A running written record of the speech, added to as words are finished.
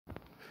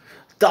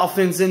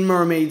Dolphins and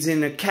mermaids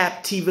in a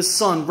Captiva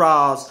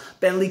sunrise.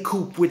 Bentley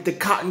coupe with the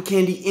cotton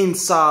candy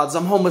insides.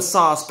 I'm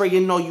homicide,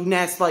 spraying all you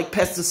gnats like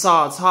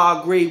pesticides.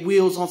 High grade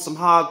wheels on some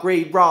high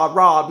grade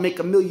rod. Make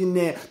a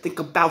millionaire think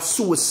about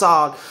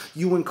suicide.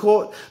 You in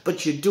court,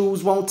 but your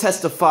dudes won't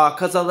testify.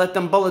 Cause I let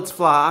them bullets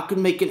fly. I could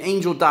make an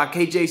angel die.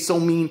 KJ so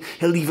mean,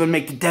 he'll even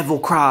make the devil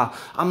cry.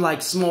 I'm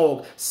like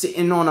Smog,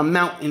 sitting on a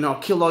mountain. I'll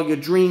kill all your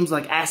dreams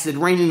like acid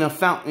rain in a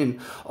fountain.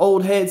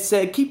 Old head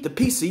said, keep the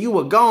peace or you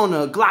a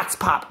goner. Glocks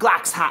pop,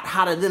 Glocks hot,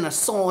 hotter than a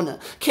sauna.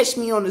 Catch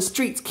me on the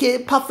streets,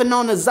 kid, puffing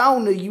on a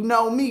zona. You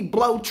know me,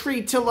 blow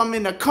tree till I'm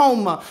in a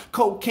coma.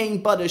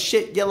 Cocaine butter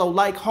shit, yellow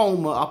like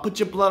Homer. I'll put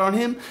your blood on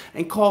him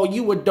and call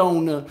you a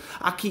donor.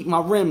 I keep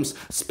my rims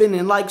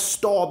spinning like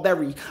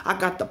strawberry. I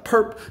got the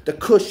perp, the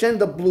kush, and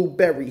the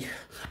blueberry.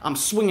 I'm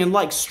swinging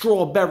like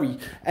strawberry,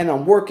 and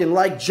I'm working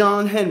like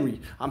John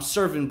Henry. I'm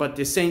serving, but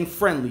this ain't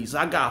friendlies.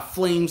 I got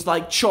flames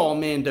like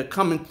Charmander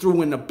coming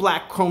through in a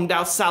black chromed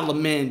out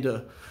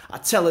salamander. I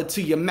tell it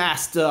to your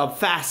master, I'm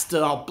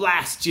faster, I'll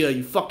blast you,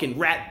 you fucking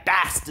rat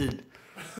bastard.